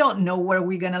I don't know where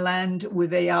we're going to land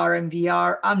with AR and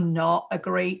VR. I'm not a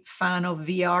great fan of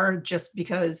VR, just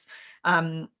because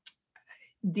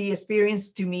the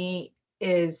experience to me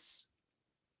is,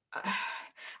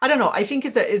 I don't know. I think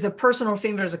is a personal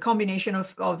thing. There's a combination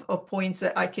of points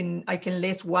that I can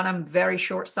list. One, I'm very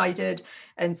short-sighted,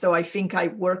 and so I think I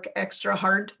work extra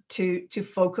hard to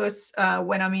focus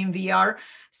when I'm in VR.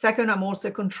 Second, I'm also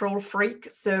a control freak,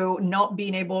 so not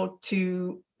being able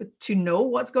to know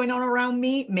what's going on around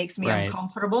me makes me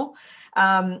uncomfortable.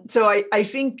 So I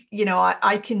think,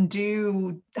 I can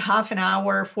do half an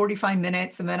hour, 45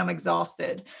 minutes, and then I'm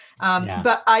exhausted.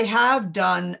 But I have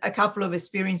done a couple of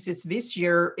experiences this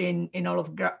year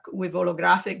with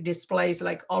holographic displays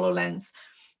like HoloLens,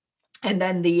 and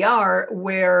then the VR,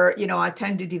 where, I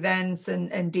attended events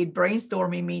and did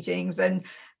brainstorming meetings. And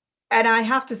I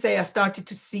have to say, I started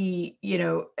to see,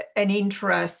 an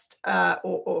interest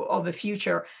of the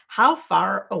future, how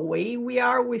far away we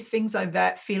are with things like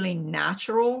that feeling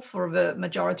natural for the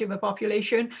majority of the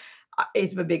population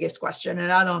is the biggest question.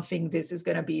 And I don't think this is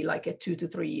going to be like a 2 to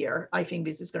 3 year. I think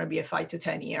this is going to be a 5 to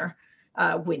 10 year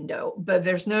window. But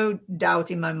there's no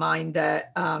doubt in my mind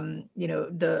that,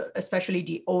 especially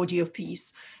the audio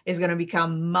piece is going to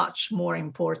become much more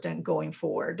important going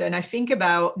forward. And I think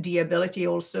about the ability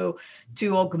also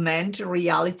to augment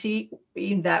reality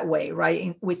in that way,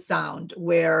 right? With sound,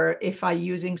 where if I'm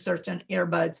using certain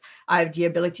earbuds, I have the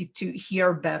ability to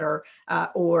hear better,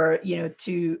 or,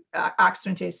 to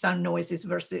accentuate some noises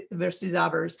versus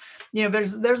others.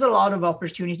 There's a lot of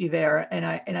opportunity there.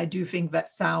 And I do think that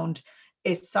sound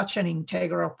is such an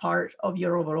integral part of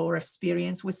your overall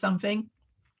experience with something,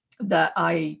 that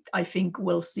I think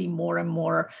we'll see more and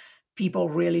more people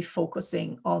really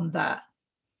focusing on that.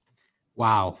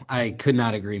 Wow, I could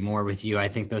not agree more with you. I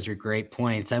think those are great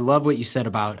points. I love what you said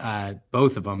about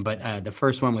both of them, but the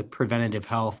first one with preventative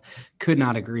health, could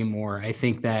not agree more. I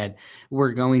think that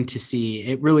we're going to see,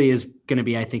 it really is going to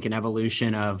be, I think, an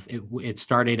evolution of it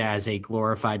started as a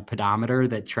glorified pedometer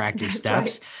that tracked your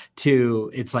steps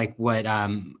to, it's like what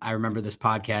I remember this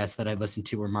podcast that I listened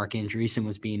to where Mark Andreessen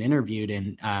was being interviewed,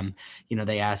 and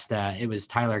they asked, it was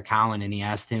Tyler Cowen, and he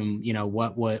asked him,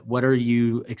 what are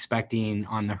you expecting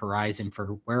on the horizon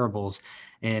for wearables?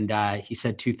 And he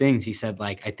said two things. He said,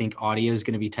 I think audio is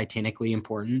going to be titanically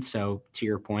important. So to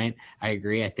your point, I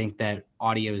agree. I think that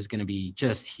audio is going to be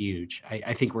just huge.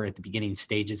 I think we're at the beginning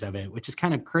stages of it, which is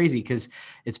kind of crazy because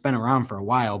it's been around for a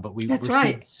while, but we're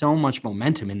seeing so much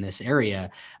momentum in this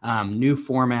area. New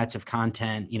formats of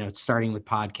content, starting with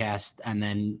podcasts and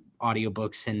then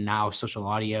audiobooks and now social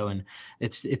audio. And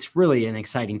it's really an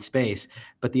exciting space.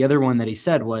 But the other one that he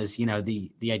said was,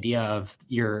 the idea of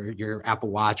your Apple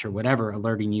Watch or whatever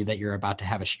alerting you that you're about to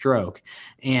have a stroke.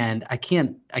 And I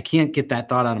can't get that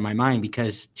thought out of my mind,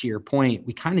 because to your point,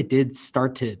 we kind of this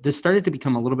started to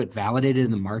become a little bit validated in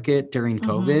the market during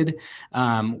COVID,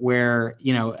 where,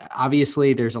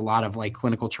 obviously there's a lot of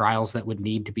clinical trials that would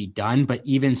need to be done, but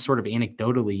even sort of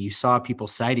anecdotally, you saw people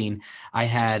citing, I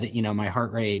had, my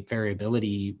heart rate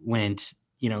variability went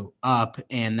up,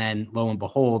 and then lo and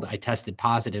behold, I tested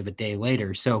positive a day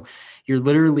later. So you're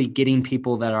literally getting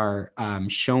people that are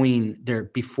showing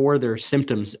before their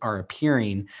symptoms are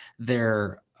appearing,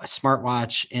 their a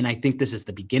smartwatch, and I think this is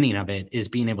the beginning of it, is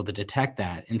being able to detect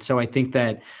that. And so I think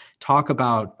that talk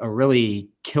about a really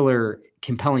killer,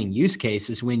 compelling use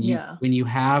case is when you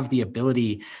have the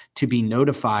ability to be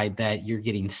notified that you're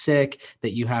getting sick,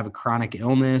 that you have a chronic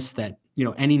illness, that, you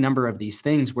know, any number of these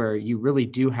things where you really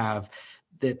do have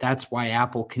that. That's why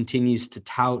Apple continues to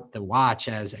tout the watch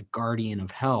as a guardian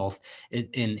of health.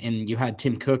 And you had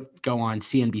Tim Cook go on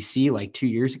CNBC like 2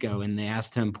 years ago, and they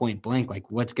asked him point blank,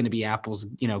 like, what's going to be Apple's,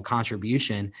 you know,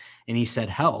 contribution? And he said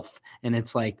health. And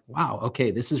it's like, wow, okay,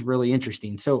 this is really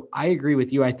interesting. So I agree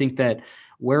with you. I think that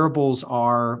wearables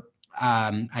are,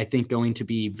 I think, going to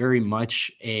be very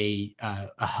much a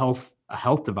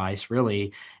health device,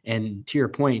 really. And to your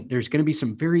point, there's going to be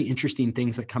some very interesting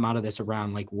things that come out of this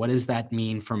around, like, what does that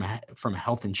mean from a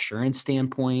health insurance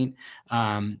standpoint?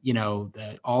 You know,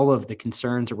 all of the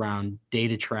concerns around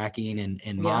data tracking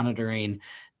and monitoring,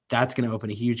 that's going to open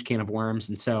a huge can of worms.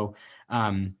 And so,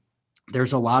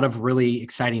 there's a lot of really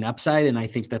exciting upside. And I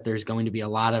think that there's going to be a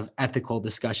lot of ethical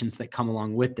discussions that come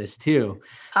along with this too.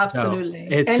 Absolutely.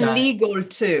 So and legal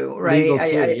too, right? Legal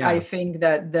too, I think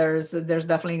that there's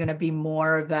definitely going to be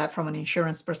more of that from an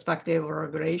insurance perspective or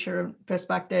regulation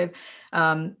perspective,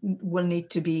 will need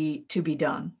to be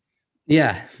done.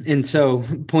 Yeah. And so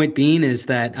point being is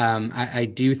that I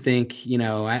do think, you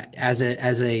know, as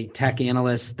a tech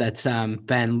analyst that's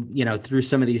been, you know, through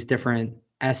some of these different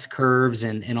S curves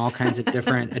and all kinds of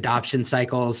different adoption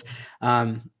cycles.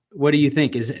 What do you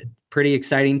think? Is it pretty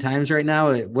exciting times right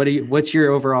now? What's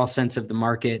your overall sense of the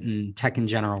market and tech in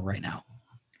general right now?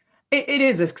 It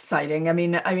is exciting. I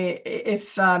mean,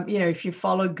 if you know, if you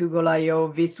follow Google I/O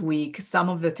this week, some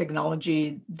of the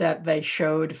technology that they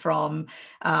showed from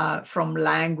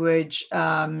language,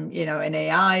 you know, and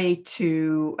AI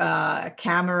to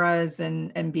cameras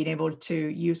and being able to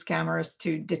use cameras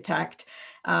to detect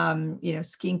you know,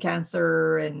 skin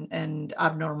cancer and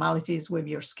abnormalities with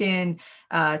your skin,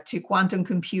 to quantum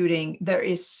computing. There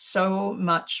is so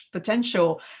much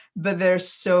potential, but there's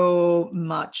so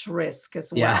much risk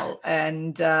as well.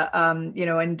 And, you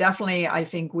know, and definitely I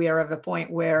think we are at a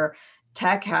point where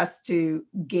tech has to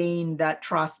gain that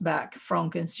trust back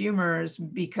from consumers,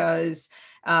 because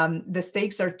the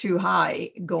stakes are too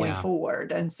high going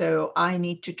forward. And so I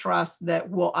need to trust that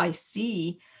what I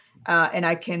see and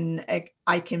I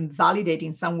can validate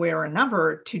in some way or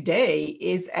another today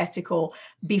is ethical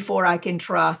before I can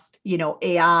trust, you know,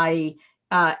 AI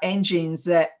engines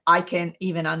that I can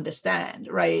even understand,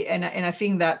 right? And I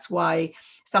think that's why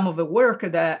some of the work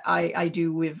that I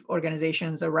do with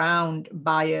organizations around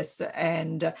bias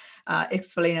and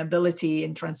explainability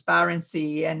and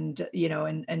transparency, and you know,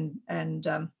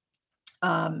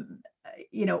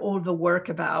 you know, all the work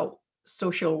about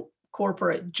social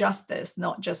corporate justice,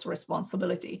 not just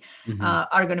responsibility,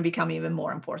 are going to become even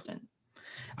more important.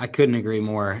 I couldn't agree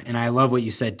more. And I love what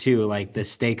you said too, like the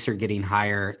stakes are getting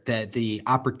higher, that the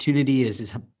opportunity is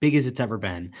as big as it's ever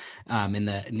been. And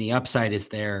the upside is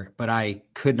there, but I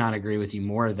could not agree with you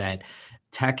more that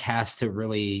tech has to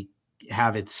really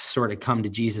have its sort of come to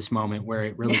Jesus moment where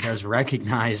it really does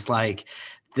recognize, like,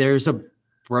 there's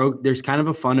kind of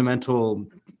a fundamental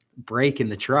break in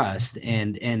the trust,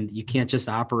 and you can't just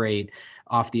operate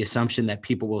off the assumption that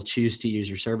people will choose to use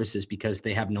your services because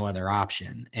they have no other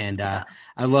option. And I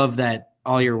love that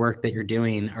all your work that you're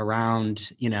doing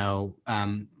around, you know,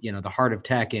 the heart of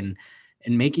tech and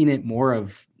making it more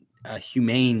of a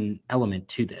humane element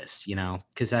to this, you know,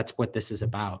 because that's what this is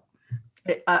about.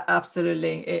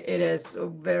 Absolutely. It is.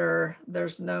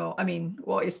 There's no, I mean,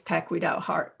 what is tech without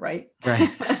heart, right? Right.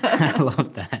 I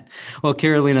love that. Well,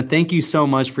 Carolina, thank you so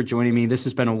much for joining me. This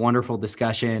has been a wonderful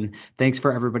discussion. Thanks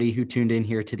for everybody who tuned in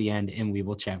here to the end, and we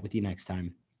will chat with you next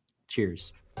time.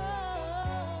 Cheers.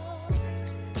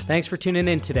 Thanks for tuning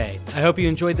in today. I hope you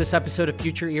enjoyed this episode of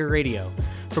Future Ear Radio.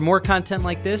 For more content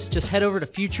like this, just head over to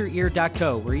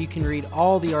futureear.co, where you can read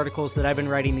all the articles that I've been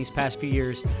writing these past few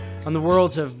years on the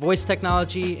worlds of voice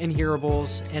technology and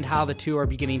hearables and how the two are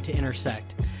beginning to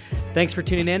intersect. Thanks for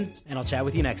tuning in, and I'll chat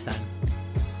with you next time.